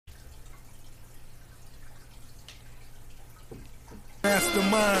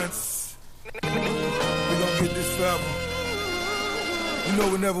Masterminds. We gonna get this forever. You know,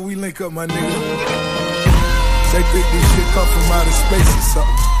 whenever we link up, my nigga, they think this shit come from outer space or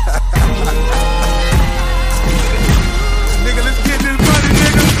something. Nigga, let's get this money,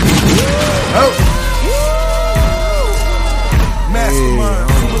 nigga. Oh.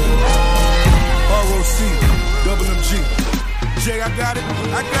 Masterminds. ROC, double MG. Jay, I got it.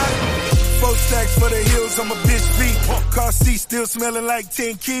 4 stacks for the hills, I'm a bitch beat. Car seat still smelling like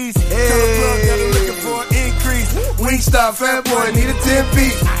 10 keys. Tell the plug that I'm looking for an increase. Wingstop, fat boy, need a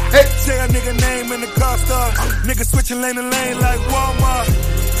 10-piece. Hey, say a nigga name in the car star. Nigga switching lane to lane like Walmart.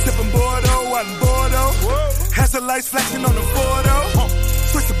 Sipping Bordeaux, out in Bordeaux. Has the lights flashing on the Fordo.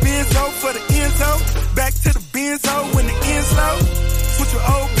 Switch the Benzo for the Enzo. Back to the Benzo when the end's low. Switch your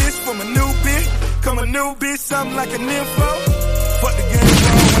old bitch from a new bitch. Come a new bitch, something like an info. Fuck the game,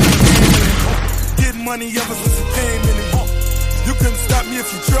 bro. Get money ever since it came in it. You couldn't stop me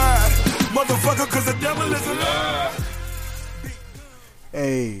if you tried, motherfucker, cause the devil is alive.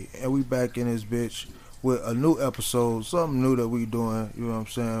 Hey, and we back in this bitch with a new episode, something new that we doing, you know what I'm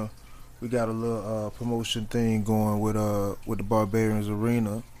saying? We got a little promotion thing going with the Barbarians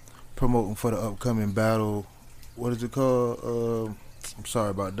Arena, promoting for the upcoming battle. What is it called? I'm sorry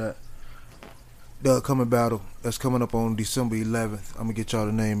about that. The upcoming battle that's coming up on December 11th. I'm gonna get y'all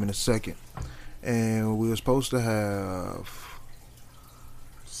the name in a second. And we were supposed to have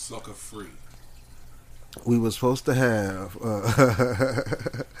Sucker Free. We were supposed to have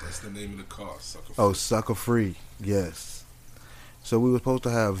that's the name of the car, Sucker Free. Oh, Sucker Free, yes. So we were supposed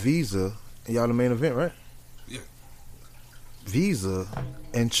to have Visa, and y'all the main event, right? Yeah. Visa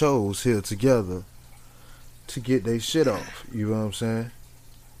and Chose here together to get their shit off. You know what I'm saying?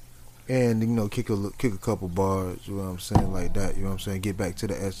 And, you know, kick a couple bars, you know what I'm saying, like that, you know what I'm saying, get back to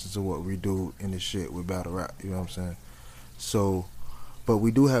the essence of what we do in this shit with battle rap, you know what I'm saying. So, but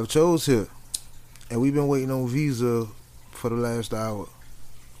we do have Chose here, and we've been waiting on Visa for the last hour,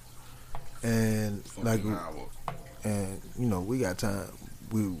 and and you know, we got time,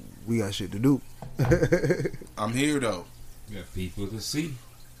 we got shit to do. I'm here though. You got people to see.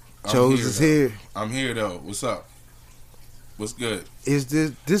 Chose is here. I'm here though. What's up? What's good? Is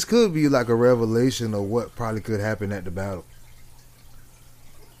this could be like a revelation of what probably could happen at the battle.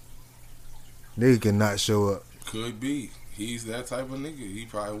 Nigga cannot show up. Could be. He's that type of nigga. He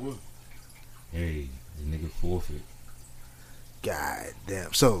probably would. Hey, the nigga forfeit. God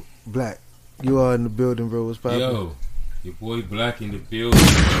damn. So, Black, you are in the building, bro. What's poppin'? Yo, your boy Black in the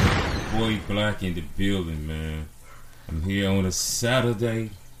building. Man. I'm here on a Saturday.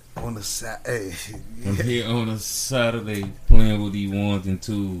 On the side, I'm here on a Saturday playing with these ones and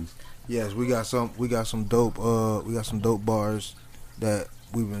twos. Yes, we got some dope bars that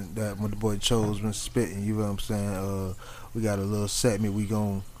my boy Chose been spitting. You know what I'm saying? We got a little segment we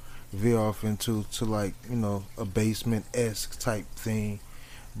gon' veer off into like, you know, a basement-esque type thing,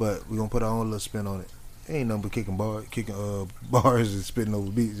 but we gonna put our own little spin on it. Ain't nothing but kicking bars and spitting over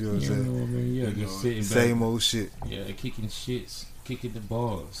beats. You know what I'm saying? Yeah, just sitting back. Same old shit. Yeah, kicking shits. Kicking the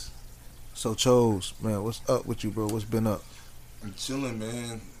bars. So Chose, man, what's up with you, bro? What's been up? I'm chilling,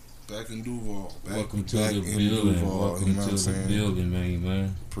 man. Back in Duval. Welcome to the building. Welcome to the building,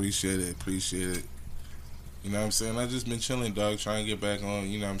 man. Appreciate it. You know what I'm saying? I just been chilling, dog, trying to get back on,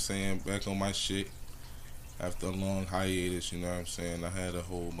 you know what I'm saying, back on my shit. After a long hiatus, you know what I'm saying? I had a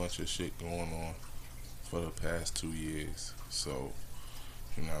whole bunch of shit going on for the past 2 years. So,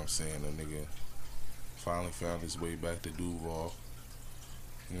 you know what I'm saying? A nigga finally found his way back to Duval.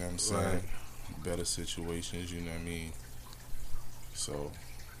 You know what I'm saying? Right. Better situations, you know what I mean? So,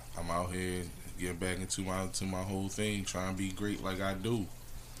 I'm out here getting back into my whole thing, trying to be great like I do.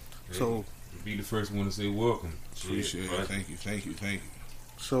 Hey, So, be the first one to say welcome. Appreciate it. Thank you.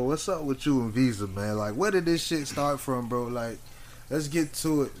 So what's up with you and Visa, man? Like, where did this shit start from, bro? Like, let's get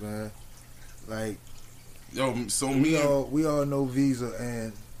to it, man. Like, Yo, so we all know Visa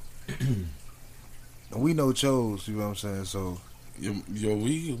and we know Chose, you know what I'm saying? So Yo,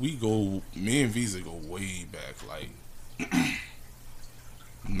 we go. Me and Visa go way back, like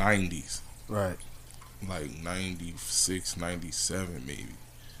 90s, right, like 96, 97 maybe.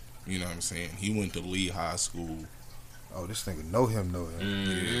 You know what I'm saying? He went to Lee High School. Oh, this nigga know him.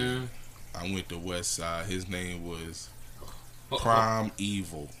 Yeah. I went to West Side. His name was Prime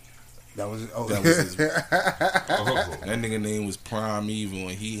Evil. That was That was his. That nigga name was Prime Evil,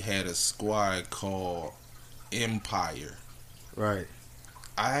 and he had a squad called Empire. Right.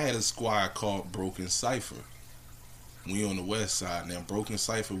 I had a squad called Broken Cypher. We on the West Side now. Broken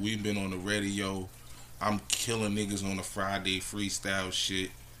Cypher, we've been on the radio. I'm killing niggas on the Friday freestyle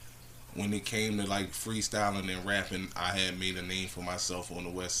shit. when it came to like freestyling and rapping, I had made a name for myself on the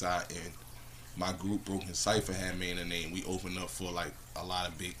West Side, and my group Broken Cypher had made a name. We opened up for like a lot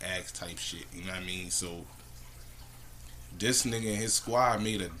of big acts type shit. You know what I mean? So this nigga and his squad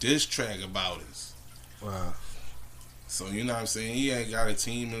made a diss track about us. Wow. So you know what I'm saying? He had got a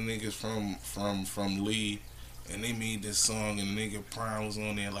team of niggas from Lee, and they made this song, and nigga Prime was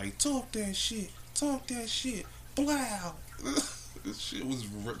on there like, talk that shit, blow. This shit was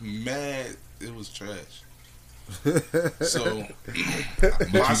mad. It was trash. So,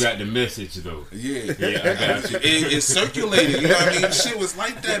 but you got the message though. Yeah, I got you. It circulated. You know what I mean? Shit was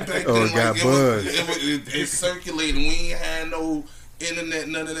like that back then. It got buzzed. It circulated. We ain't had no internet,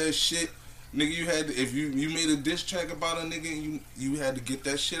 none of that shit. Nigga, you had to, if you made a diss track about a nigga, you had to get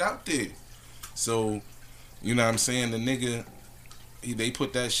that shit out there. So, you know what I'm saying? The nigga, they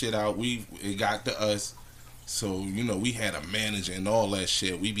put that shit out. It got to us. So, you know, we had a manager and all that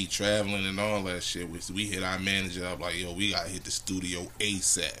shit. We be traveling and all that shit. We hit our manager up like, yo, we got to hit the studio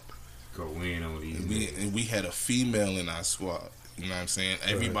ASAP. Go in on these. And we had a female in our squad. You know what I'm saying?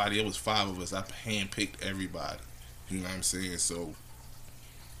 Everybody, it was 5 of us. I handpicked everybody. You know what I'm saying? So,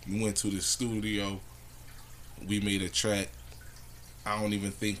 we went to the studio. We made a track. I don't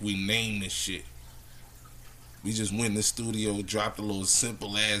even think we named this shit. We just went in the studio, dropped a little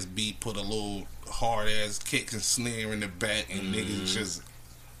simple ass beat, put a little hard ass kick and snare in the back, and niggas just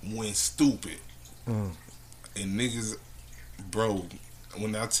went stupid. And niggas, bro,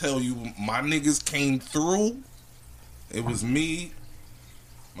 when I tell you my niggas came through, it was me,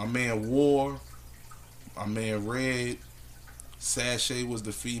 my man War, my man Red, Sashay was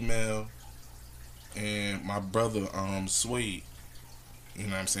the female, and my brother Suede. You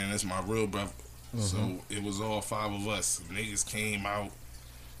know what I'm saying? That's my real brother. So it was all 5 of us. Niggas came out,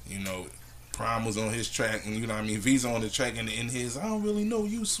 you know. Prime was on his track, and you know what I mean. V's on the track, and in his, I don't really know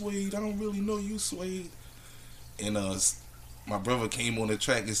you, Suede. I don't really know you, Suede. And my brother came on the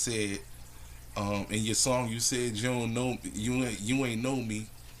track and said, in your song you said you don't know, you ain't know me,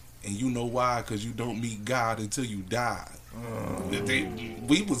 and you know why? Because you don't meet God until you die.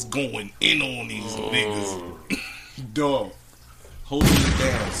 We was going in on these niggas, dog. Holding it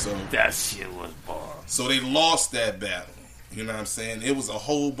down, so that shit was bar. So they lost that battle. You know what I'm saying? It was a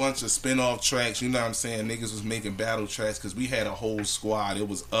whole bunch of spin-off tracks. You know what I'm saying? Niggas was making battle tracks because we had a whole squad. It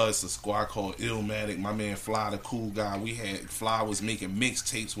was us, a squad called Illmatic. My man Fly, the cool guy. Fly was making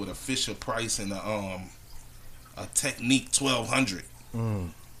mixtapes with a Fisher Price and a Technique 1200.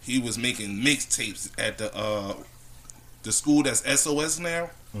 He was making mixtapes at the school that's SOS now.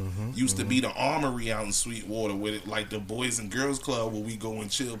 Used to be the Armory out in Sweetwater with it, like the Boys and Girls Club where we go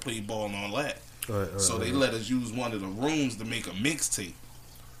and chill, play ball and all that. So they let us use one of the rooms to make a mixtape.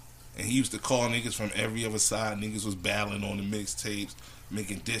 And he used to call niggas from every other side. Niggas was battling on the mixtapes,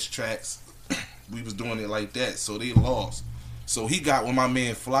 making diss tracks. We was doing it like that. So they lost. So he got with my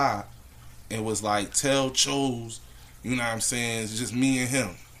man Fly and was like, tell Chose, you know what I'm saying, it's just me and him.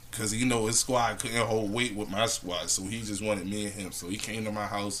 Because, you know, his squad couldn't hold weight with my squad. So he just wanted me and him. So he came to my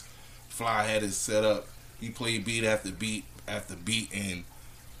house. Fly had it set up. He played beat after beat after beat. And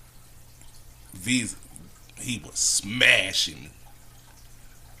he was smashing me.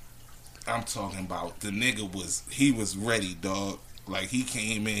 I'm talking about the nigga he was ready, dog. Like, he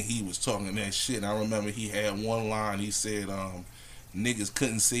came in, he was talking that shit. I remember he had one line. He said, niggas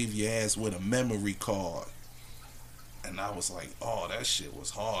couldn't save your ass with a memory card. And I was like, oh, that shit was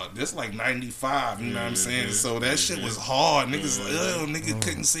hard. This like 95, you know what I'm saying? So that shit was hard. Niggas like, oh, nigga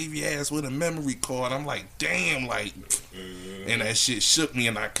couldn't save your ass with a memory card. I'm like, damn, like, and that shit shook me,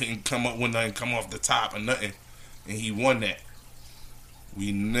 and I couldn't come up with nothing, come off the top or nothing. And he won that.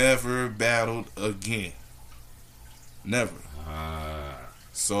 We never battled again. Never.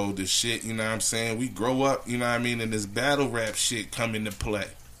 So the shit, you know what I'm saying? We grow up, you know what I mean? And this battle rap shit come into play.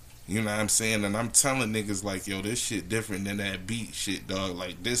 You know what I'm saying? And I'm telling niggas like, yo, this shit different than that beat shit, dog.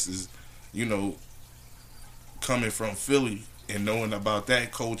 Like, this is, you know, coming from Philly and knowing about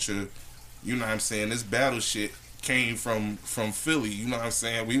that culture, you know what I'm saying? This battle shit came from Philly, you know what I'm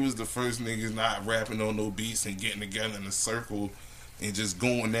saying? We was the first niggas not rapping on no beats and getting together in a circle and just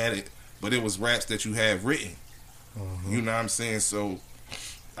going at it. But it was raps that you had written. You know what I'm saying? So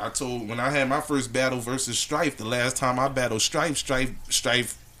I told, when I had my first battle versus Strife, the last time I battled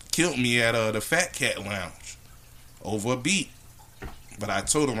Strife killed me at the Fat Cat Lounge over a beat. But I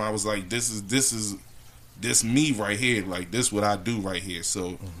told him, I was like, this me right here. Like, this what I do right here.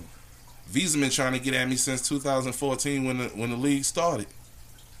 So Visa been trying to get at me since 2014 when the league started.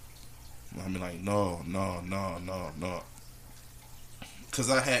 I mean, like, no. Because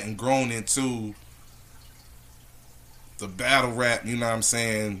I hadn't grown into the battle rap, you know what I'm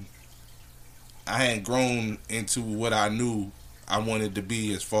saying, I hadn't grown into what I knew I wanted to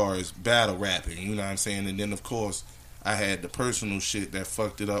be as far as battle rapping. You know what I'm saying? And then of course I had the personal shit that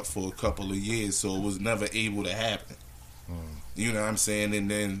fucked it up for a couple of years, so it was never able to happen. You know what I'm saying?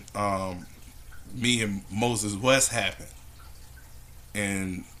 And then me and Moses West happened,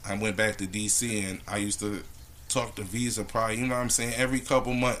 and I went back to DC, and I used to talk to Visa probably, you know what I'm saying, every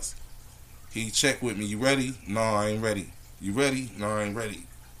couple months. He checked with me. You ready? No, I ain't ready. You ready? No, I ain't ready.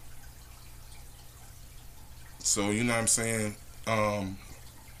 So you know what I'm saying. I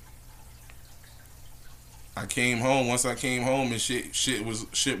came home. Once I came home and shit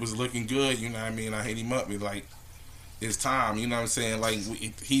was looking good. You know what I mean. I hit him up. Be like, it's time. You know what I'm saying. Like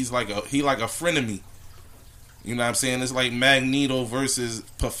he's like a friend of me. You know what I'm saying. It's like Magneto versus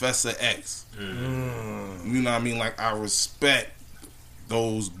Professor X. You know what I mean. Like I respect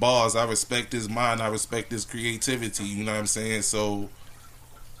those bars. I respect his mind. I respect his creativity. You know what I'm saying. So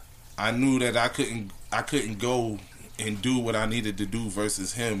I knew that I couldn't go and do what I needed to do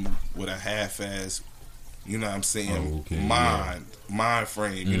versus him with a half-ass, you know what I'm saying, mind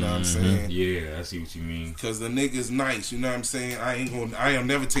frame, you know what I'm saying? Yeah, I see what you mean. Because the nigga's nice, you know what I'm saying? I'll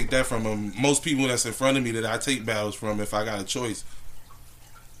never take that from him. Most people that's in front of me that I take battles from, if I got a choice,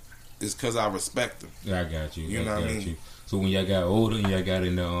 is because I respect them. Yeah, I got you. You know what I mean? So when y'all got older and y'all got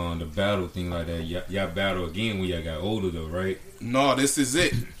in the battle thing like that, y'all battle again when y'all got older though, right? No, this is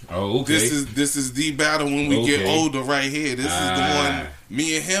it. Oh, okay. This is the battle when we get older right here. This is the one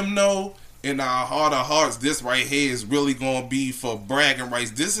me and him know in our heart of hearts. This right here is really gonna be for bragging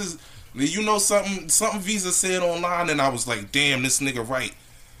rights. This is, you know, something Visa said online, and I was like, damn, this nigga right.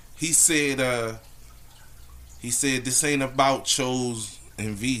 He said this ain't about Chose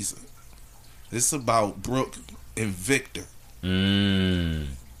and Visa. This about Brooke and Victor.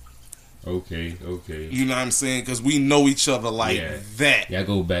 Okay. You know what I'm saying? Because we know each other like that. Y'all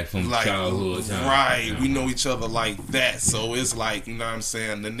go back from like, childhood time. Right. We know each other like that. So it's like, you know what I'm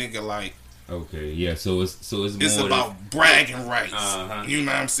saying? The nigga like. Okay, yeah. So it's more about bragging rights. You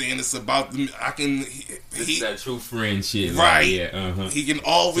know what I'm saying? It's about It's that true friend shit. Right. Like, He can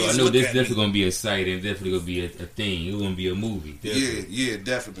always. So I know this definitely gonna be a site and definitely gonna be a thing. It's gonna be a movie. Definitely. Yeah,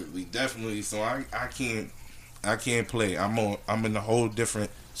 definitely. So I can't play. I'm in a whole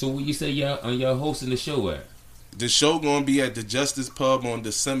different. So when you say y'all hosting the show at? The show gonna be at the Justice Pub on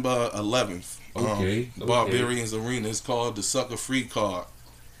December 11th. Okay. Barbarians Arena. It's called the Sucker Free Card.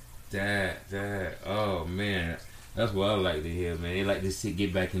 That. Oh man, that's what I like to hear, man. They like to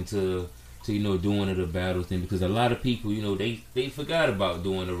get back into doing the battle thing, because a lot of people, they forgot about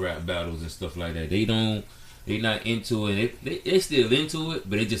doing the rap battles and stuff like that. They not into it. They still into it,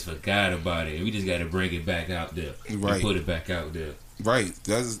 but they just forgot about it. And we just got to bring it back out there, right? And put it back out there, right?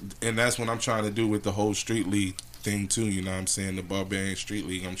 That's what I'm trying to do with the whole Street League thing too. You know what I'm saying? The Barbarian Street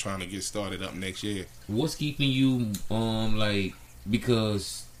League. I'm trying to get started up next year. What's keeping you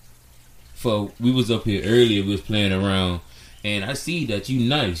because we was up here earlier, we was playing around, and I see that you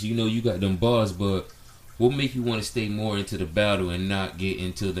nice. You got them bars, but what make you want to stay more into the battle and not get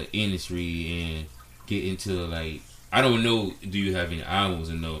into the industry and get into I don't know, do you have any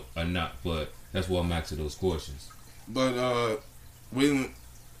albums or not? But that's why I'm asking those questions. But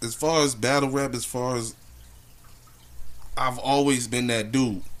as far as battle rap, I've always been that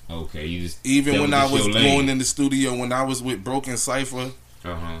dude. Okay, even when I was going in the studio, when I was with Broken Cypher.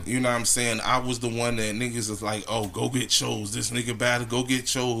 You know what I'm saying? I was the one that niggas is like, oh, go get Chose. This nigga battle, go get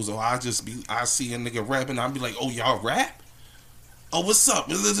Chose. Or I see a nigga rapping, I'll be like, oh, y'all rap? Oh, what's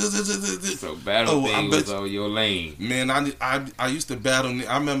up? So battle thing was on your lane. Man, I used to battle.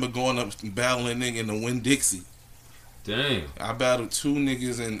 I remember going up and battling nigga in the Winn-Dixie. Damn. I battled two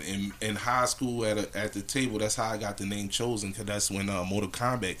niggas in high school at the table. That's how I got the name Chosen, because that's when Mortal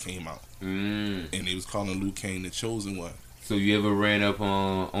Kombat came out. And they was calling Liu Kang the Chosen One. So you ever ran up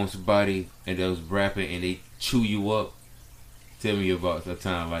on somebody and they was rapping and they chew you up? Tell me about a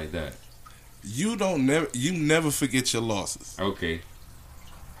time like that. You never forget your losses. Okay.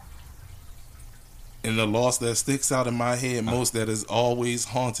 And the loss that sticks out in my head most, that has always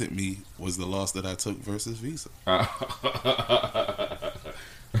haunted me, was the loss that I took versus Visa.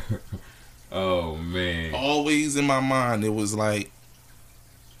 Oh man. Always in my mind, it was like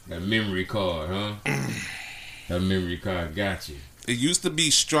that memory card, huh? That memory card got you. It used to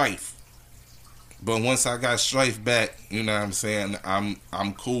be Strife, but once I got Strife back, you know what I'm saying, I'm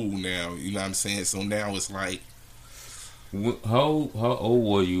cool now. You know what I'm saying. So now it's like, how old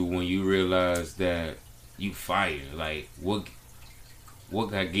were you when you realized that you fired? Like what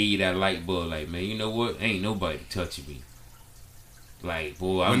gave you that light bulb? Like, man, you know what? Ain't nobody touching me. Like,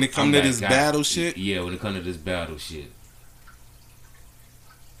 boy, when it come to this battle shit. Yeah, when it come to this battle shit.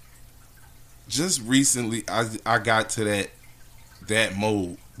 just recently I got to that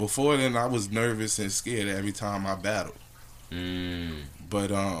mode. Before then, I was nervous and scared every time I battled. But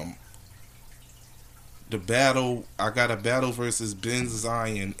the battle, I got a battle versus Ben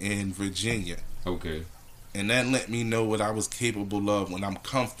Zion in Virginia. Okay. And that let me know what I was capable of when I'm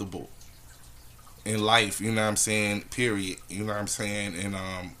comfortable in life, you know what I'm saying, period. You know what I'm saying? And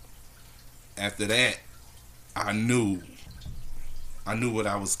after that, I knew what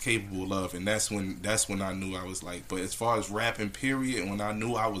I was capable of, and that's when I knew I was like, but as far as rapping, period, when I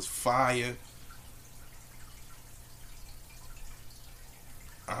knew I was fire,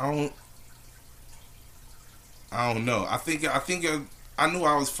 I don't know. I think I knew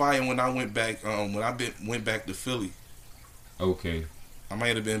I was fire when I went back went back to Philly. Okay. I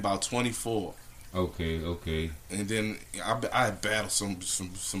might have been about 24. Okay. And then I battled some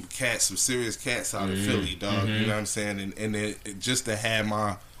cats, some serious cats out of Philly, dog. You know what I'm saying? And then just to have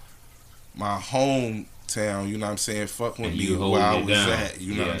my hometown, you know what I'm saying, fuck with me where I was at.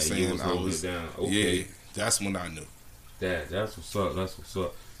 You know what I'm saying? I was okay. Yeah, that's when I knew. That's what's up. That's what's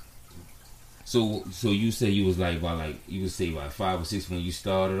up. So you say you was like you would say about 5 or 6 when you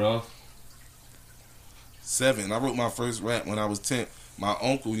started off? 7. I wrote my first rap when I was 10. My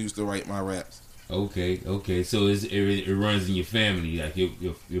uncle used to write my raps. Okay. So it runs in your family, like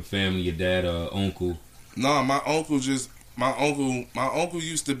your family, your dad or uncle. No, my uncle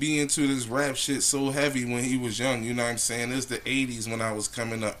used to be into this rap shit so heavy when he was young. You know what I'm saying? It's the 80s when I was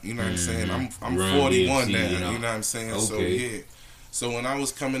coming up. You know what I'm saying? I'm 41 now. You know what I'm saying? Okay. So yeah. So when I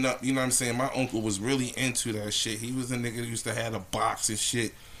was coming up, you know what I'm saying, my uncle was really into that shit. He was a nigga that used to have a box and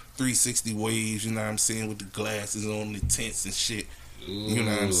shit, 360 waves, you know what I'm saying, with the glasses on, the tents and shit. You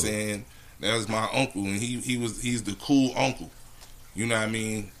know what I'm saying? That was my uncle, and he's the cool uncle. You know what I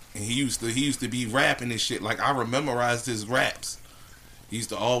mean? And he used to be rapping and shit. Like, I memorized his raps. He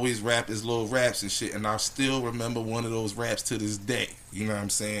used to always rap his little raps and shit, and I still remember one of those raps to this day. You know what I'm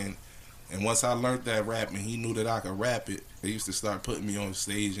saying? And once I learned that rap and he knew that I could rap it, they used to start putting me on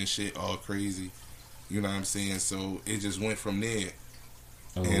stage and shit all crazy. You know what I'm saying? So it just went from there.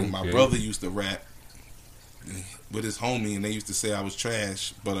 And my brother used to rap with his homie, and they used to say I was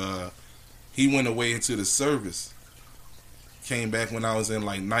trash. But he went away into the service. Came back when I was in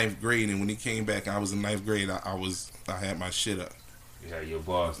like 9th grade, and when he came back, I was in 9th grade. I had my shit up. You had your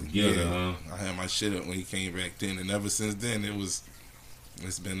bars together, huh? I had my shit up when he came back then, and ever since then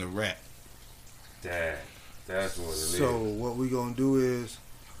it's been a rap. That's what it is. So what we gonna do is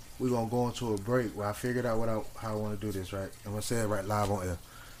we're gonna go into a break where I figured out how I want to do this, right? I'm gonna say it right live on air.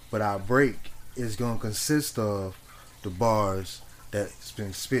 But our break is gonna consist of the bars that's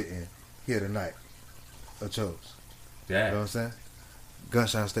been spitting here tonight. Or chose. You know what I'm saying?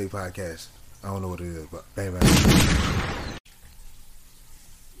 Gunshine State Podcast. I don't know what it is, but bang bang.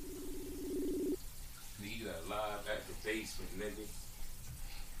 You got live at the basement, nigga.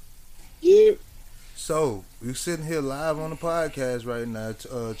 Yeah. So we're sitting here live on the podcast right now.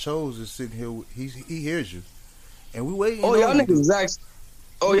 Chose is sitting here. He hears you, and we waiting. Oh, y'all niggas is actually.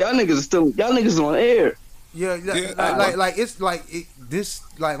 Oh, y'all niggas is still. Y'all niggas on air. Yeah. Like it's like this.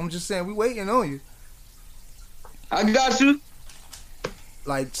 Like I'm just saying, we waiting on you. I got you.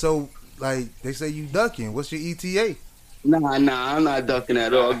 Like so. Like they say you ducking. What's your ETA? Nah, I'm not ducking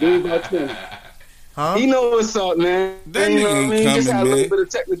at all. Give me about 20. Huh? You know what's up, man. That you know nigga what I ain't mean? Just coming, had a little man. bit of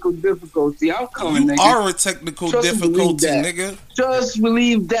technical difficulty. I'm coming, You nigga. are a technical Trust and believe difficulty, that. nigga. Just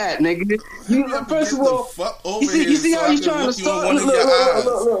believe that, nigga. You, first of all, you see how you trying to start? Look.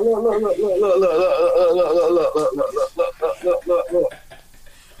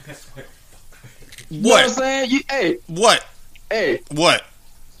 You know what I'm saying? What? Hey. What?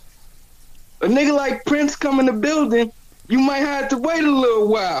 A nigga like Prince come in the building, you might have to wait a little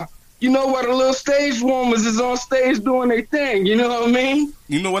while. You know what? The little stage warmers is on stage doing their thing. You know what I mean?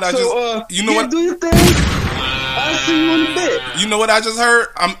 You know what I so, just? You know what? Do your thing. I'll see you in a bit. You know what I just heard?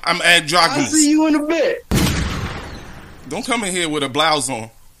 I'm androgynous. I'll see you in a bit. Don't come in here with a blouse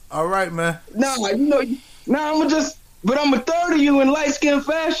on. All right, man. Nah, I'm a third of you in light skin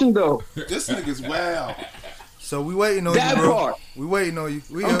fashion though. This nigga's wild. So we waiting on that you, bro. part. We waiting on you.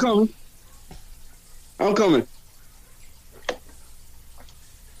 I'm coming.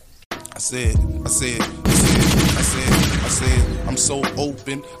 I said, said, I'm so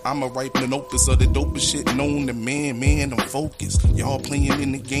open, I'ma write an opus of the dopest shit known to man, I'm focused. Y'all playing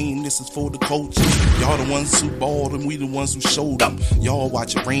in the game, this is for the coaches. Y'all the ones who balled and we the ones who showed them. Y'all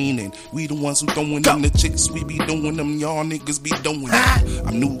watch it raining, we the ones who throwing them the chicks, we be doing them, y'all niggas be doing them.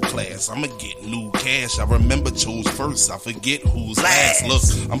 I'm new class, I'ma get new cash. I remember chose first, I forget who's last.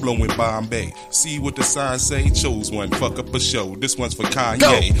 Look, I'm blowing Bombay. See what the sign say? Chose one, fuck up a show. This one's for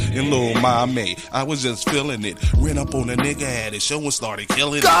Kanye and Lil Mame. I was just feeling it. Ran up on a nigga at his show and started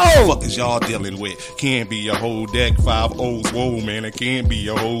killing it. Fuck is y'all dealing with? Can't be a whole deck, 5 O's. Whoa, man, it can't be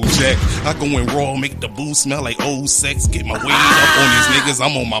a whole check. I go in raw, make the boo smell like old sex. Get my weight up on these niggas,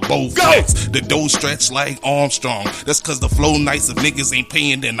 I'm on my both legs. The dough stretch like Armstrong. That's cause the flow nice. If niggas ain't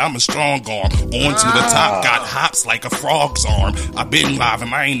paying, then I'm a strong arm. On to the top, got hops like a frog's arm. I been live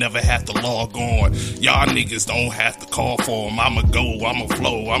and I ain't never have to log on. Y'all niggas don't have to call for them. I'ma go, I'ma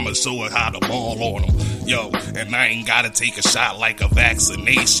flow, I'ma show it how to ball on them. Yo, and I ain't gotta take a shot like a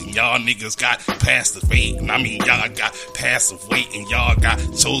vaccination. Y'all niggas got passive weight, and I mean y'all got passive weight, and y'all got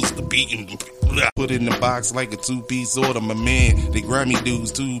chose to beat and put in the box like a 2-piece order. My man, they Grammy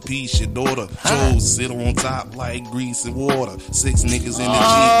dudes, 2-piece shit order. Chose sit on top like grease and water. 6 niggas in the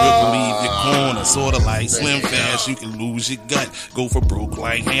Jeep will leave your corner. Sorta like Slim Fast, you can lose your gut. Go for broke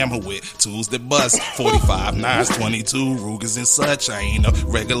like Hammer with tools that bust. 45 9s, 22 Rugers and such. I ain't a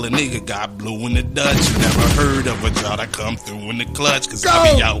regular nigga, got blue in the Dutch. Never heard of a job that come through in the clutch. Cause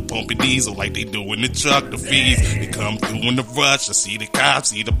I be out pumping diesel like they do in the truck. The fees, they come through in the rush. I see the cops,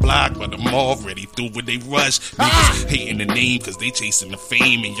 see the block, but I'm already through when they rush. Niggas hating the name cause they chasing the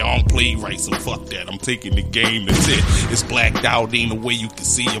fame. And y'all don't play right, so fuck that. I'm taking the game, that's it. It's blacked out, ain't no way you can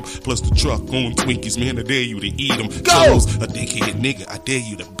see them. Plus the truck on Twinkies, man, I dare you to eat them. Close, a dickhead nigga, I dare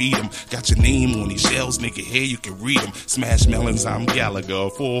you to beat them. Got your name on these shells, nigga, here you can read them. Smash melons, I'm Gallagher.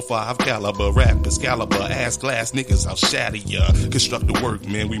 4-5 caliber, rap Excalibur. Ass glass niggas, I'll shatter ya. Construct the work,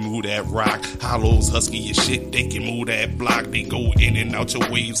 man, we move that rock. Hollows, husky as shit, they can move that block. They go in and out your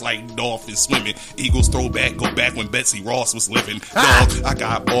waves like dolphins swimming. Eagles throw back, go back when Betsy Ross was living. Dog, I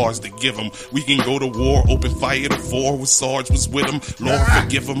got bars to give them. We can go to war, open fire to 4 when Sarge was with him. Lord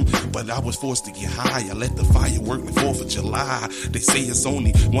forgive him, but I was forced to get high. I let the firework the 4th of July. They say it's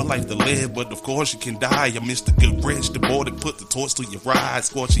only one life to live, but of course you can die. I missed the good bridge, the boy that put the torch to your ride.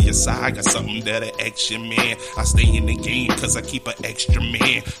 Scorching your side, got something that'll extra man. I stay in the game cause I keep an extra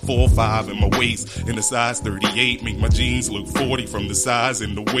man. 4-5 in my waist, and the size 38. Make my jeans look 40 from the size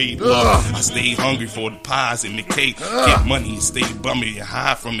and the weight. I stay hungry for the pies and the cake. Get money and stay bummy and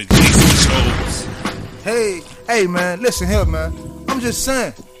high from the Jason shows. Hey man, listen here man. I'm just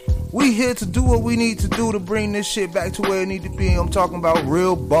saying, we here to do what we need to do to bring this shit back to where it need to be. I'm talking about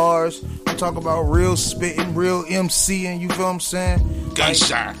real bars. I'm talking about real spitting, real MCing. You feel what I'm saying?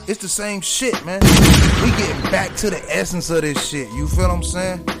 Gunshot. Like, it's the same shit, man. We getting back to the essence of this shit. You feel what I'm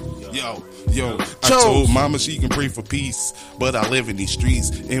saying? Yo, I told mama she can pray for peace, but I live in these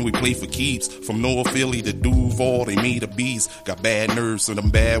streets and we play for keeps. From North Philly to Duval, they made a beast. Got bad nerves, so them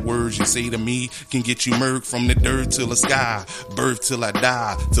bad words you say to me can get you murked from the dirt till the sky. Birth till I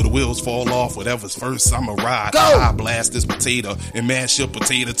die, till the wheels fall off. Whatever's first, I'ma ride. I blast this potato and mash your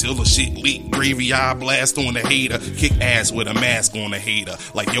potato till the shit leak. Gravy, I blast on the hater. Kick ass with a mask on the hater.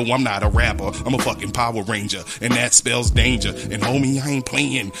 Like, yo, I'm not a rapper, I'm a fucking Power Ranger, and that spells danger. And homie, I ain't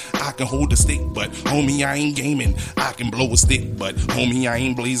playing. I can hold the stick, but homie, I ain't gaming. I can blow a stick, but homie, I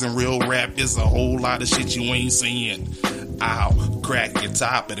ain't blazing real rap. There's a whole lot of shit you ain't seeing. Ow, crack your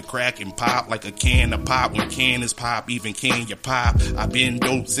top at a crack and pop like a can of pop. When can is pop, even can you pop? I been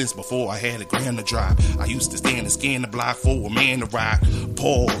dope since before I had a gram to drop. I used to stand and scan the block for a man to rock.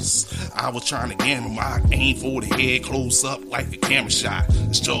 Pause, I was trying to gamble my aim for the head close up like a camera shot.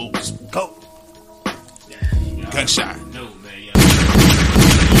 It's Joe's. Go. Gunshot.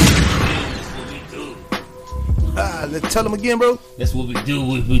 Let's tell them again, bro. That's what we do.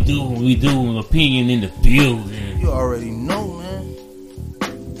 What we do. An opinion in the building. You already know, man.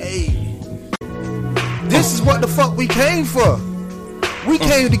 Hey, this is what the fuck we came for. We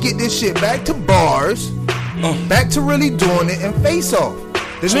came to get this shit back to bars, back to really doing it and face off.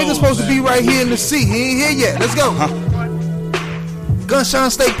 The nigga's supposed to be right here in the seat. He ain't here yet. Let's go.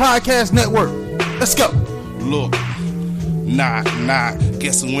 Gunshine State Podcast Network. Let's go. Look. Nah,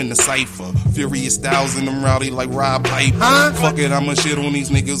 guess who in the cipher? Furious Styles and them rowdy like Rob Piper. Fuck it, I'ma shit on these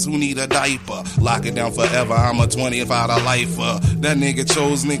niggas who need a diaper. Lock it down forever, I'm a 20th out of lifer. That nigga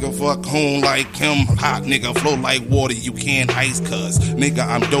chose nigga fuck home like him. Hot nigga flow like water, you can't ice cuz. Nigga,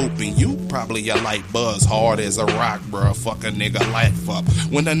 I'm dope and you probably a light buzz. Hard as a rock, bruh, fuck a nigga life up.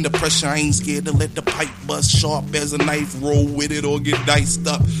 When under pressure, I ain't scared to let the pipe bust. Sharp as a knife, roll with it or get diced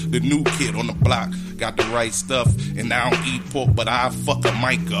up. The new kid on the block got the right stuff. And I don't eat pork, but I fuck a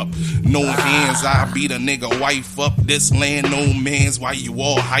mic up. No hands, I beat a nigga wife up. This land, no man's, why you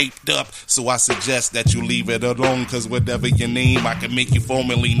all hyped up? So I suggest that you leave it alone, cause whatever your name, I can make you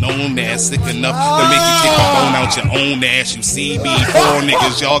formally known as. Sick enough to make you kick a bone out your own ass. You CB4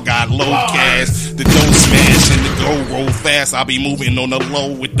 niggas, y'all got low cash. The dough smash and the go roll fast. I be moving on the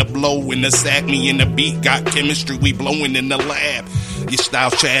low with the blow in the sack. Me and the beat got chemistry, we blowing in the lab. Your style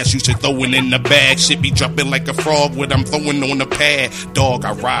trash, you should throw it in the bag. Shit be dropping like a frog, what I'm throwing on the pad. Dog,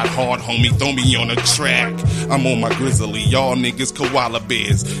 I ride hard, homie, throw me on the track. I'm on my grizzly, y'all niggas koala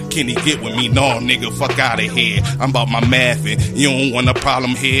bears. Can he get with me? Nah, nigga, fuck out of here. I'm about my math and you don't want a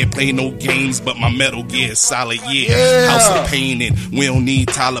problem here. Play no games, but my Metal Gear is solid, yeah. House of Pain and we don't need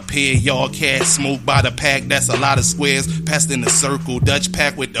Tyler Perry. Y'all can't smoke by the pack, that's a lot of squares. Passed in the circle, Dutch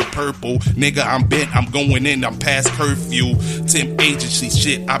pack with the purple. Nigga, I'm bent, I'm going in, I'm past curfew. Temp agency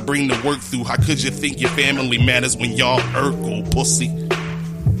shit, I bring the work through. How could you think your family matters when y'all Urkel, pussy?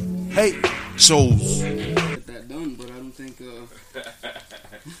 Hey, Chose. Get that done, but I don't think.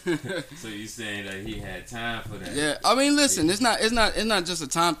 So you saying that he had time for that? Yeah, I mean, listen, it's not just a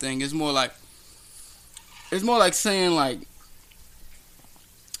time thing. It's more like saying like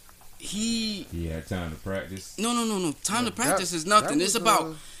he had time to practice. No. Time to practice is nothing. It's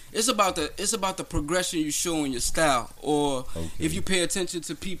about the progression you show in your style, or if you pay attention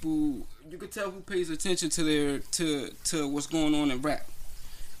to people, you can tell who pays attention to their to what's going on in rap.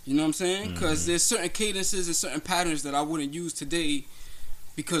 You know what I'm saying? Because there's certain cadences and certain patterns that I wouldn't use today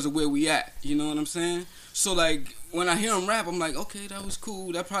because of where we at. You know what I'm saying? So like when I hear him rap, I'm like, okay, that was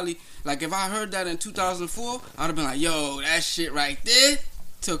cool. That probably, like, if I heard that in 2004, I'd have been like, yo, that shit right there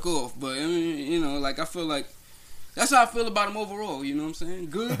took off. But I mean, you know, like, I feel like that's how I feel about him overall. You know what I'm saying?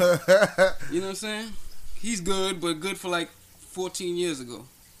 Good. You know what I'm saying? He's good, but good for like 14 years ago.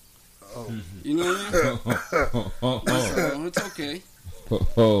 oh. You know what I mean? So it's okay.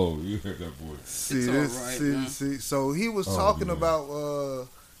 Oh, you heard that boy. See, It's all right, man. see. So he was talking about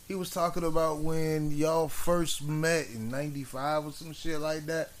when y'all first met in '95 or some shit like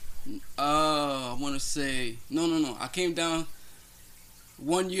that. I want to say no. I came down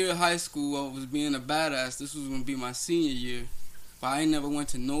 1 year of high school. I was being a badass. This was gonna be my senior year, but I ain't never went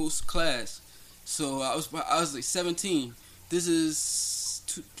to no class. So I was like 17. This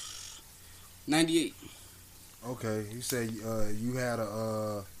is 98. Okay, he said you had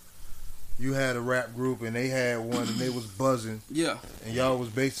a rap group and they had one and they was buzzing Yeah. and y'all was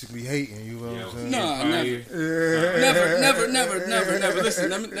basically hating. You know what I'm saying? No, never.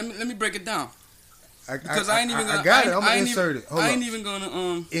 Listen, let me break it down. Because I ain't even gonna. I got it. I'm gonna insert it. Hold I up. ain't even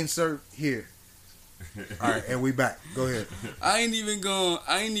gonna Insert here. All right, and we back. Go ahead. I ain't even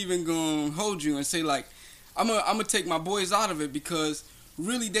gonna hold you and say like I'm gonna take my boys out of it because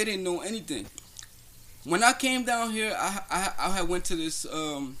really they didn't know anything. When I came down here, I had went to this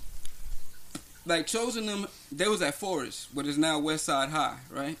like chosen them. They was at Forest, what is now West Side High,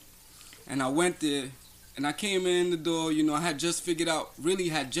 right? And I went there and I came in the door. You know, I had just figured out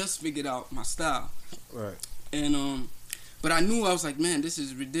my style. Right. And but I knew, I was like, man, this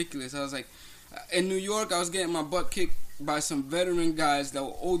is ridiculous. I was like, in New York, I was getting my butt kicked by some veteran guys that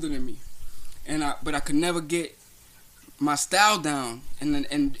were older than me, but I could never get my style down.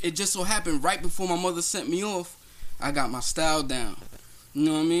 And it just so happened right before my mother sent me off, I got my style down. You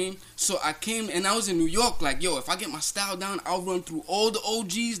know what I mean? So I came and I was in New York like, yo, if I get my style down, I'll run through all the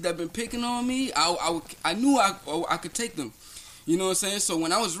OGs that been picking on me. I knew I could take them. You know what I'm saying? So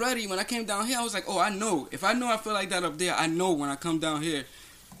when I was ready, when I came down here, I was like, oh, I know. If I know I feel like that up there, I know when I come down here,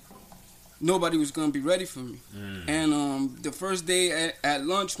 nobody was going to be ready for me. And the first day at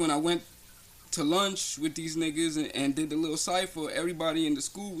lunch, when I went to lunch with these niggas and did the little cypher, everybody in the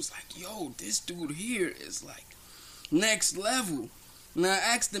school was like, yo, this dude here is like next level. And I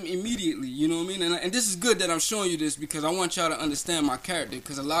asked them immediately, you know what I mean? And this is good that I'm showing you this because I want y'all to understand my character.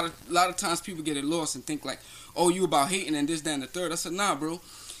 Because a lot of times people get it lost and think like, oh, you about hating and this, that, and the third. I said, nah, bro.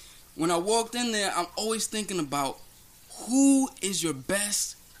 When I walked in there, I'm always thinking about who is your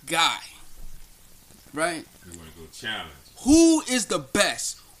best guy, right? You want to go challenge. Who is the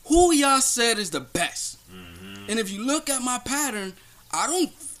best? Who y'all said is the best? And if you look at my pattern, I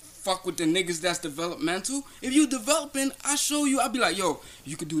don't fuck with the niggas that's developmental. If you developing, I show you. I'll be like, yo,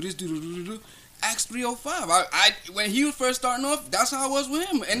 you could do this, do. Ask 305. I when he was first starting off, that's how I was with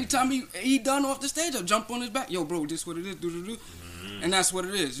him. Anytime he done off the stage, I'll jump on his back. Yo, bro, this what it is, do. And that's what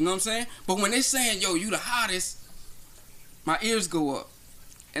it is. You know what I'm saying? But when they saying, yo, you the hottest, my ears go up.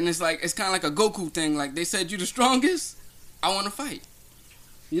 And it's like, it's kind of like a Goku thing. Like, they said you the strongest, I want to fight.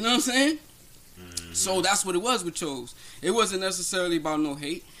 You know what I'm saying? So that's what it was with Chose. It wasn't necessarily about no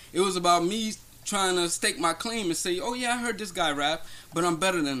hate. It was about me trying to stake my claim and say, oh yeah, I heard this guy rap, but I'm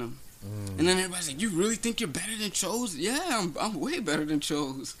better than him. And then everybody's like, you really think you're better than Chose? Yeah, I'm way better than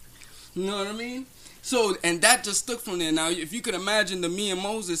Chose. You know what I mean? So, and that just stuck from there. Now, if you could imagine the Me and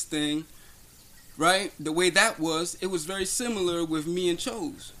Moses thing, right? The way that was, it was very similar with me and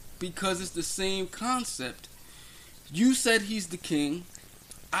Chose. Because it's the same concept. You said he's the king.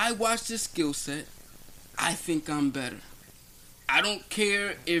 I watched his skill set. I think I'm better. I don't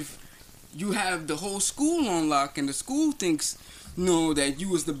care if you have the whole school on lock and the school thinks, no, that you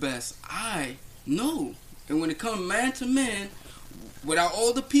was the best. I know. And when it comes man to man, without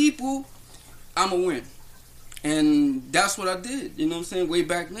all the people, I'ma win. And that's what I did, you know what I'm saying, way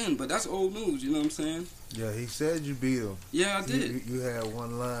back then. But that's old news, you know what I'm saying? Yeah, he said you beat him. Yeah, I did. You had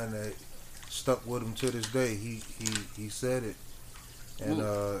one line that stuck with him to this day. He said it. And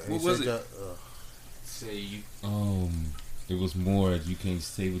what was it? Say you it was more you can't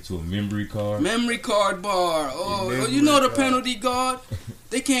save it to a memory card. Memory card bar. Oh, you know the penalty guard?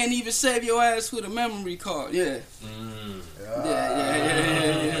 They can't even save your ass with a memory card. Yeah. Yeah.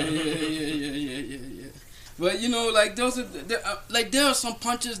 But you know, like there are some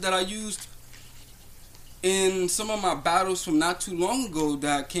punches that I used in some of my battles from not too long ago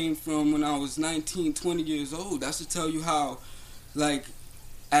that came from when I was 19, 20 years old. That's to tell you how, like,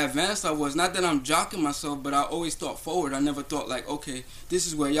 advanced I was. Not that I'm jocking myself, but I always thought forward. I never thought like, okay, this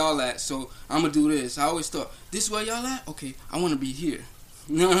is where y'all at, so I'm gonna do this. I always thought, this is where y'all at? Okay, I wanna be here.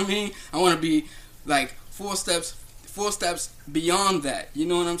 You know what I mean? I wanna be like four steps beyond that. You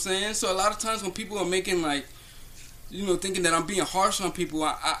know what I'm saying? So a lot of times when people are making like, you know, thinking that I'm being harsh on people,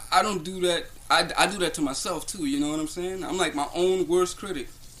 I don't do that. I do that to myself too. You know what I'm saying? I'm like my own worst critic.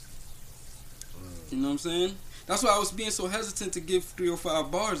 You know what I'm saying? That's why I was being so hesitant to give 305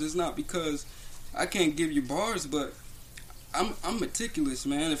 bars. It's not because I can't give you bars, but I'm meticulous,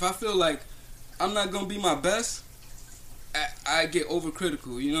 man. If I feel like I'm not gonna be my best, I get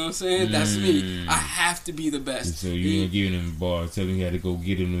overcritical. You know what I'm saying? That's me. I have to be the best. So you ain't giving him bars, telling him he had to go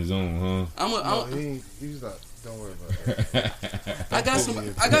get him his own, huh? He's not. Don't worry about that. I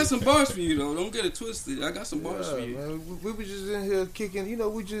got some bars for you though. Don't get it twisted. I got some bars for you. Man, we were just in here kicking. You know,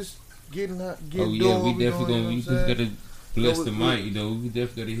 we just getting we definitely we just gotta bless the mic. You know, we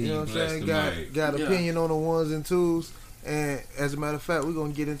definitely gotta hear you bless the mic. Got opinion on the ones and twos, and as a matter of fact, we're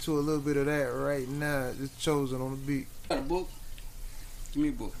gonna get into a little bit of that right now. It's Chosen on the beat. Got a book? Give me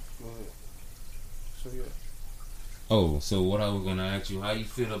a book. Go ahead. So yeah. Oh, so what I was gonna ask you, how you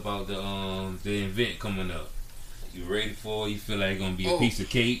feel about the event coming up? You ready for it? You feel like it's gonna be a piece of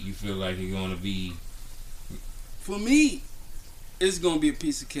cake? You feel like it's gonna be? For me, it's gonna be a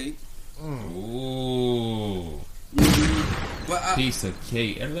piece of cake. Ooh. But piece of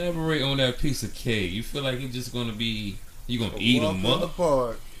cake. Elaborate on that piece of cake. You feel like it's just gonna be, you gonna eat them up?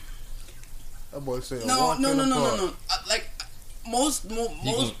 Apart. That boy said no. Like most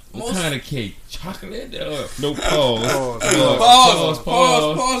what kind of cake? Chocolate? No pause.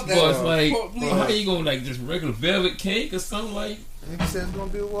 Pause. Like, how you gonna like just regular velvet cake or something like? He said it's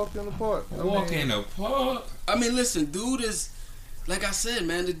gonna be a walk in the park. In the park. I mean, listen, dude is, like I said,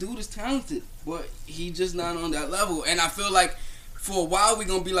 man, the dude is talented, but he just not on that level. And I feel like for a while we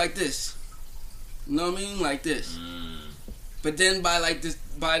gonna be like this. You know what I mean? Like this. But then by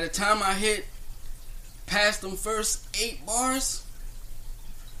the time I hit past them first 8 bars,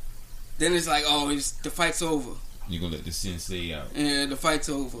 then it's like, oh, the fight's over. You gonna let the sensei out? Yeah, the fight's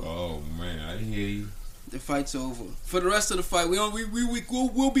over. Oh man, I hear you. The fight's over. For the rest of the fight,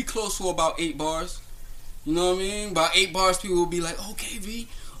 we'll be close for about 8 bars. You know what I mean? About 8 bars, people will be like, okay, V,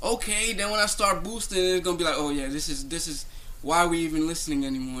 okay. Then when I start boosting, it's gonna be like, oh yeah, this is why are we even listening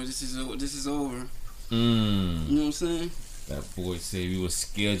anymore? This is over. You know what I'm saying? That boy said we were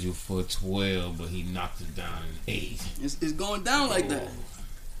scheduled for 12, but he knocked it down in 8. It's going down like that.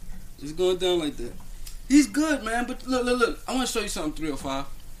 It's going down like that. He's good, man. But look. I want to show you something, 305.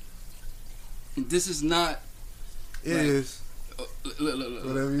 This is not. It is. Look.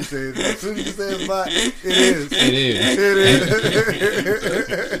 Whatever you say. As soon as you say about it is. It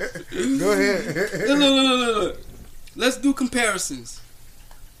is. Go ahead. Look. Let's do comparisons.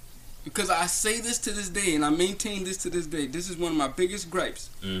 because I say this to this day and I maintain this to this day. This is one of my biggest gripes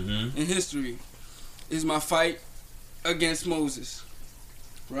in history. Is my fight against Moses,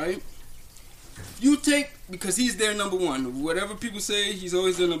 right? You take, because he's their number one. Whatever people say, he's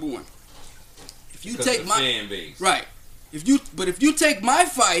always their number one. If you take my fan base, right, if you take my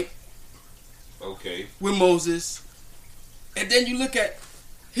fight, okay, with Moses, and then you look at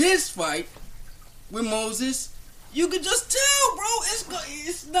his fight with Moses, you could just tell, bro.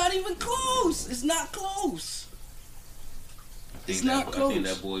 It's not even close. It's not close. It's not close. I think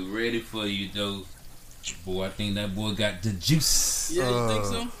that boy ready for you, though. Boy, I think that boy got the juice. Yeah, you think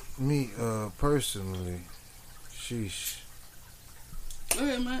so? Me, personally, sheesh. Go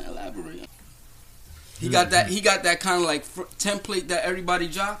ahead, man. Elaborate. He got that kind of like template that everybody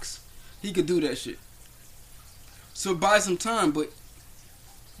jocks. He could do that shit. So buy some time, but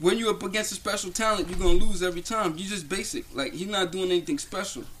when you're up against a special talent, you're gonna lose every time. You just basic. Like, he's not doing anything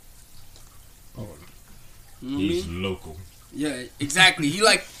special. Oh, you know he's what I mean? local. Yeah, exactly. He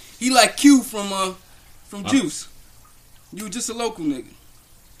like Q from Juice. You just a local nigga.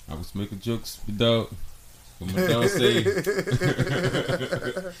 I was making jokes, but dog. But my dog say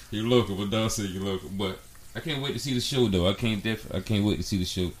you local, but dog say you local. But I can't wait to see the show, though. I can't wait to see the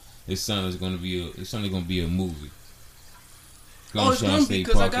show. It's only gonna be a movie. Oh, it's gonna be,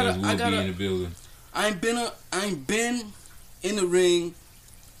 because I gotta be in the building. I ain't been in the ring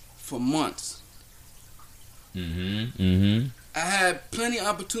for months. I had plenty of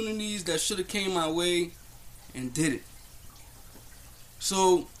opportunities that should have came my way and did it.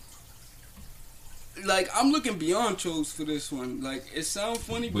 So, like, I'm looking beyond Chose for this one. Like, it sounds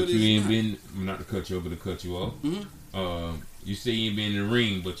funny, but you it's ain't not. been, not to cut you over, to cut you off. You say you ain't been in the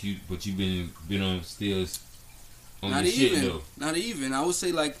ring, but you been on still on Not the even. shit though. Not even. I would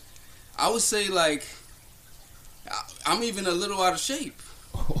say like I'm even a little out of shape.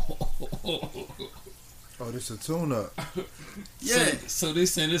 Oh, this a tune-up. Yeah. So they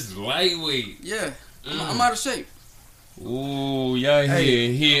saying this is lightweight. Yeah. I'm out of shape. Ooh, y'all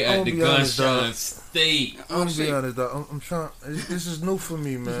here at the Gunshine State. I'm gonna be honest, dog. I'm trying. This is new for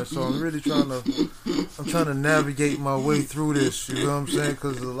me, man. So I'm really trying to navigate my way through this. You know what I'm saying?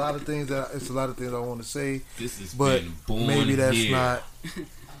 Because it's a lot of things I want to say. This is but born maybe that's here. not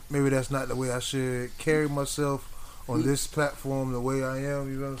the way I should carry myself on this platform. The way I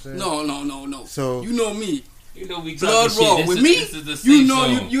am. You know what I'm saying? No. So you know me. You know we Blood talking raw shit. with This me. is the safe You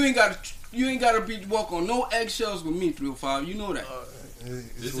know zone. you ain't gotta be walk on no eggshells with me, 305. You know that.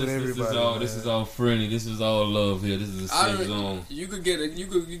 This is all friendly. This is all love here. This is a safe zone. You could get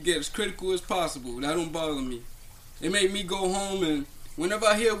as critical as possible. That don't bother me. It made me go home, and whenever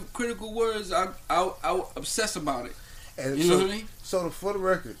I hear critical words, I obsess about it. And you know what I mean? So for the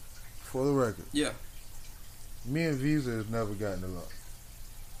record, Yeah. me and Visa has never gotten along.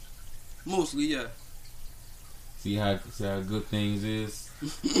 Mostly, yeah. See how good things is.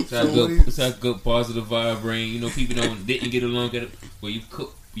 See how good positive vibe bring. You know, people didn't get along at it. Well,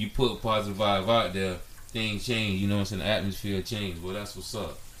 you put positive vibe out there, things change. You know what I'm saying? The atmosphere change. Well, that's what's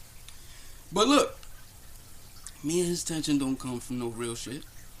up. But look, me and his tension don't come from no real shit.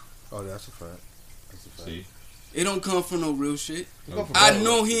 Oh, that's a fact. See? It don't come from no real shit. Okay. I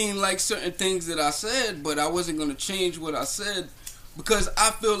know he ain't like certain things that I said, but I wasn't gonna change what I said because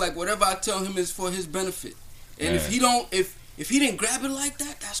I feel like whatever I tell him is for his benefit. And if he didn't grab it like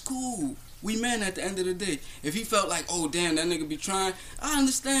that, that's cool. We men at the end of the day. If he felt like, oh damn, that nigga be trying, I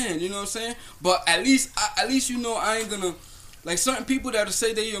understand. You know what I'm saying? But at least you know I ain't gonna, like, certain people that'll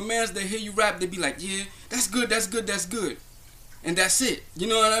say they your mans, they hear you rap, they be like, yeah, that's good, and that's it. You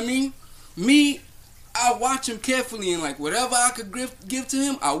know what I mean? Me, I watch him carefully and like whatever I could give to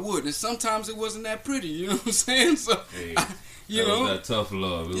him, I would. And sometimes it wasn't that pretty. You know what I'm saying? So. Hey. You that know, was that tough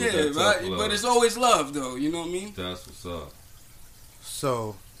love. But it's always love, though. You know what I mean? That's what's up.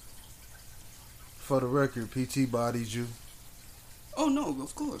 So, for the record, PT bodied you. Oh no,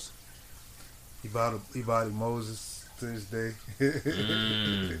 of course. He bodied Moses to this day.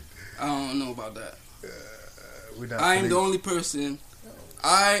 I don't know about that. I am the only person.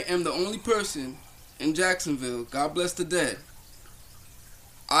 I am the only person in Jacksonville. God bless the dead.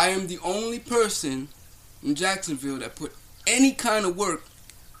 I am the only person in Jacksonville that put any kind of work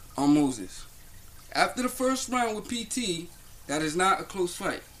on Moses. After the first round with PT, that is not a close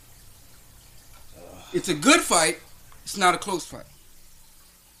fight. It's a good fight. It's not a close fight.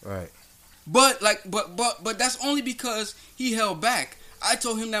 Right. But that's only because he held back. I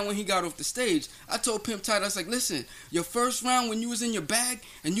told him that when he got off the stage. I told Pimp Tight, I was like, listen, your first round when you was in your bag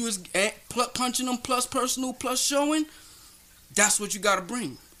and you was punching them plus personal plus showing, that's what you got to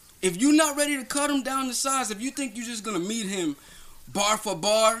bring. If you're not ready to cut him down to size, if you think you're just going to meet him bar for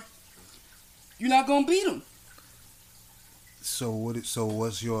bar, you're not gonna beat him. So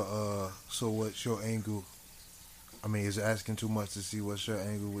what's your angle? I mean, is it asking too much to see what's your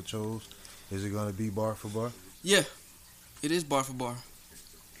angle with Chose? Is it gonna be bar for bar? Yeah, it is bar for bar.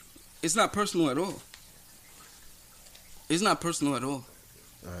 It's not personal at all. It's not personal at all.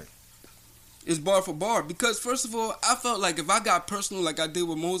 All right. It's bar for bar because first of all, I felt like if I got personal like I did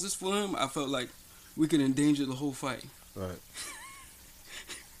with Moses for him, I felt like we could endanger the whole fight. Right.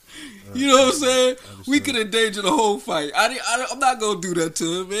 You know what I'm saying? Understood. We could endanger the whole fight. I'm not gonna do that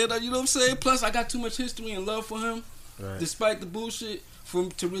to him, man. You know what I'm saying? Plus, I got too much history and love for him, Right. despite the bullshit, for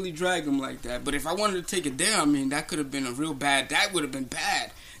him to really drag him like that. But if I wanted to take it down, I mean, that could have been a real bad. That would have been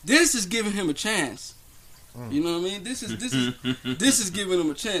bad. This is giving him a chance. You know what I mean? This is giving him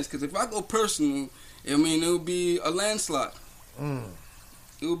a chance. Because if I go personal, I mean, it would be a landslide.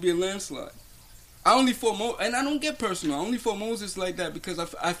 It would be a landslide. I only fought and I don't get personal. I only fought Moses like that because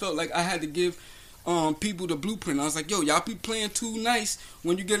I felt like I had to give people the blueprint. I was like, yo, y'all be playing too nice.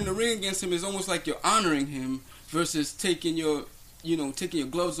 When you get in the ring against him, it's almost like you're honoring him versus taking your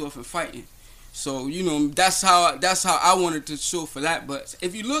gloves off and fighting. So, you know, that's how I wanted to show for that. But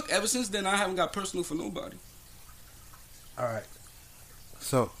if you look, ever since then, I haven't got personal for nobody. All right.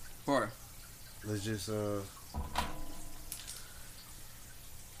 So Or let's just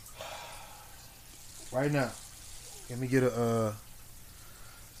right now. Let me get a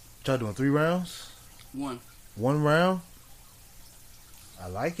y'all doing 3 rounds? one. 1 round? I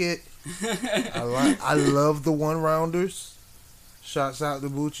like it. I love the 1-rounders. Shouts out to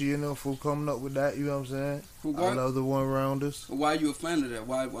Bucci, you know, for coming up with that. You know what I'm saying? For what? I love the 1-rounders. Why are you a fan of that?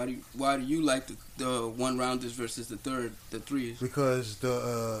 Why do you like the one rounders versus the threes? Because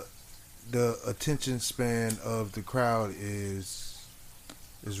the attention span of the crowd is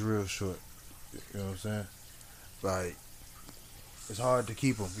real short. You know what I'm saying? Like, it's hard to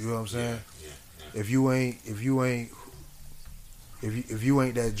keep them. You know what I'm saying? Yeah. If you ain't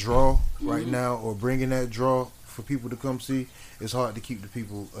that draw right Mm-hmm. now, or bringing that draw for people to come see, it's hard to keep the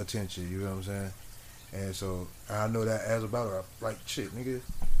people attention. You know what I'm saying? And so I know that as a battle rap, like shit, nigga.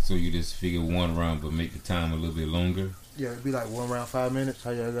 So you just figure 1 round, but make the time a little bit longer. Yeah, it'd be like 1 round 5 minutes. How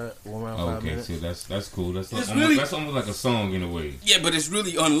y'all got 1 round 5 Okay, minutes? so that's cool. That's It's almost, really- that's almost like a song in a way. Yeah, but it's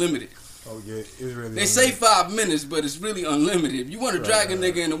really unlimited. Oh yeah, it's really. They say 5 minutes, but it's really unlimited. If you want to drag a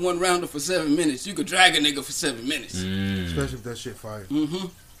nigga in a 1-rounder for 7 minutes, you could drag a nigga for 7 minutes. especially if that shit fire. Mm-hmm.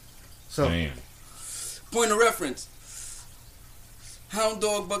 So Damn. Point of reference. Hound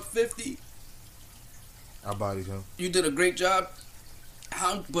Dog $150. I bodied him. You did a great job.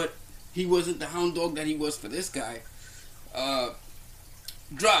 But he wasn't the Hound Dog that he was for this guy.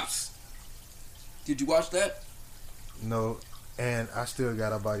 Drops. Did you watch that? No, and I still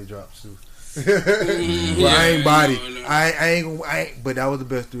got a body drops too. Mm-hmm. Well, I ain't body. No. I ain't. But that was the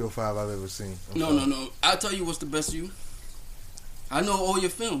best 305 I've ever seen. I'm sorry. No. I'll tell you what's the best of you. I know all your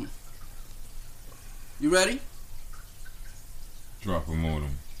film. You ready? Drop them on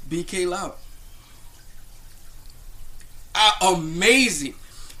them. BK Loud. Amazing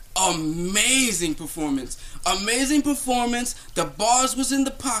performance. Amazing performance. The bars was in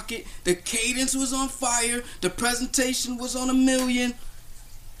the pocket. The cadence was on fire. The presentation was on 1,000,000.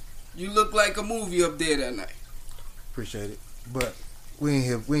 You look like a movie up there that night. Appreciate it, but we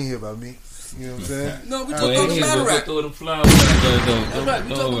ain't here about me. You know what I'm saying? No, we Oh, talking hey, battle go rap. throw them flowers. That's That's right.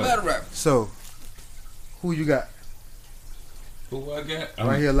 We talking battle rap. So, who you got Who I got?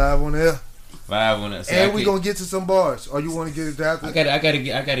 right here live on the air? Live on that. And we gonna get to some bars. Or you want to get it after? I gotta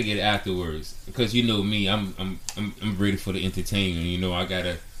get it afterwards because you know me. I'm ready for the entertainment. You know I'm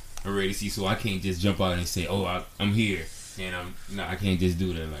ready to see. So I can't just jump out and say, "Oh, I'm here," and I can't just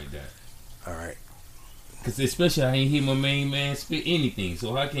do that like that. All right. Cause especially I ain't hear my main man spit anything.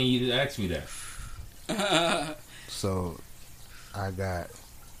 So how can you ask me that? So, I got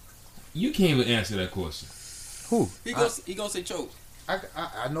You can't even answer that question. who? He gonna say choke.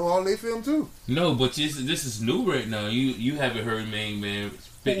 I know all they film too. No, but this is new right now. You haven't heard main man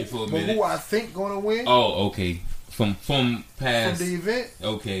spitting for a But minute. who I think gonna win? Oh, okay. From past. From the event.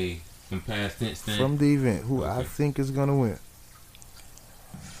 Okay, from past tense. Then. From the event, who I Okay. think is gonna win?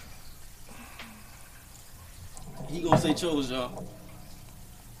 He gonna say chose, y'all.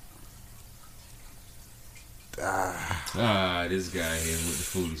 This guy here with the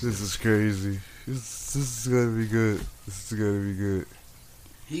foolishness. This is crazy. This is gonna be good. This is gonna be good.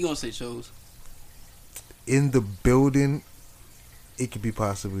 He gonna say chose. In the building, it could be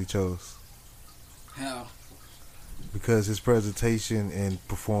possibly Chose How? because his presentation and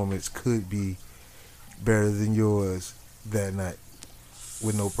performance could be better than yours that night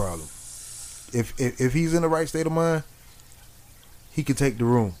with no problem. If he's in the right state of mind, he could take the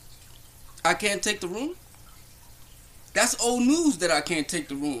room. I can't take the room? That's old news that I can't take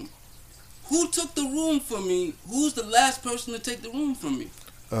the room. Who took the room from me? Who's the last person to take the room from me?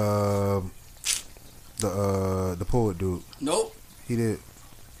 The poet dude. Nope. He did.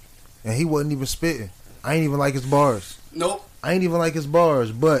 And he wasn't even spitting. I ain't even like his bars. Nope. I ain't even like his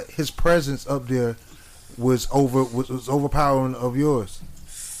bars, but his presence up there was overpowering of yours.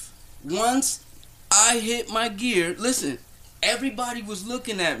 Once I hit my gear, listen, everybody was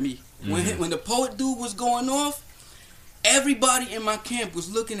looking at me. When the poet dude was going off, everybody in my camp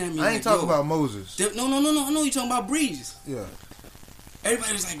was looking at me. I ain't talking about Moses. No. I know you're talking about Breeze. Yeah.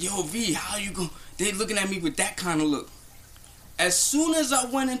 Everybody was like, yo, V, how you going? They looking at me with that kind of look. As soon as I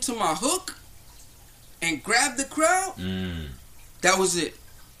went into my hook and grabbed the crowd, that was it.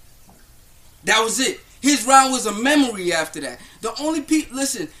 That was it. His round was a memory after that. The only people,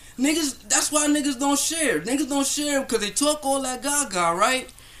 listen, niggas, that's why niggas don't share. Niggas don't share because they talk all that gaga, right?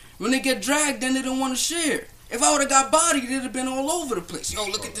 When they get dragged, then they don't want to share. If I would have got bodied, it'd have been all over the place. Yo,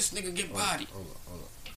 look at this nigga get bodied. Hold on.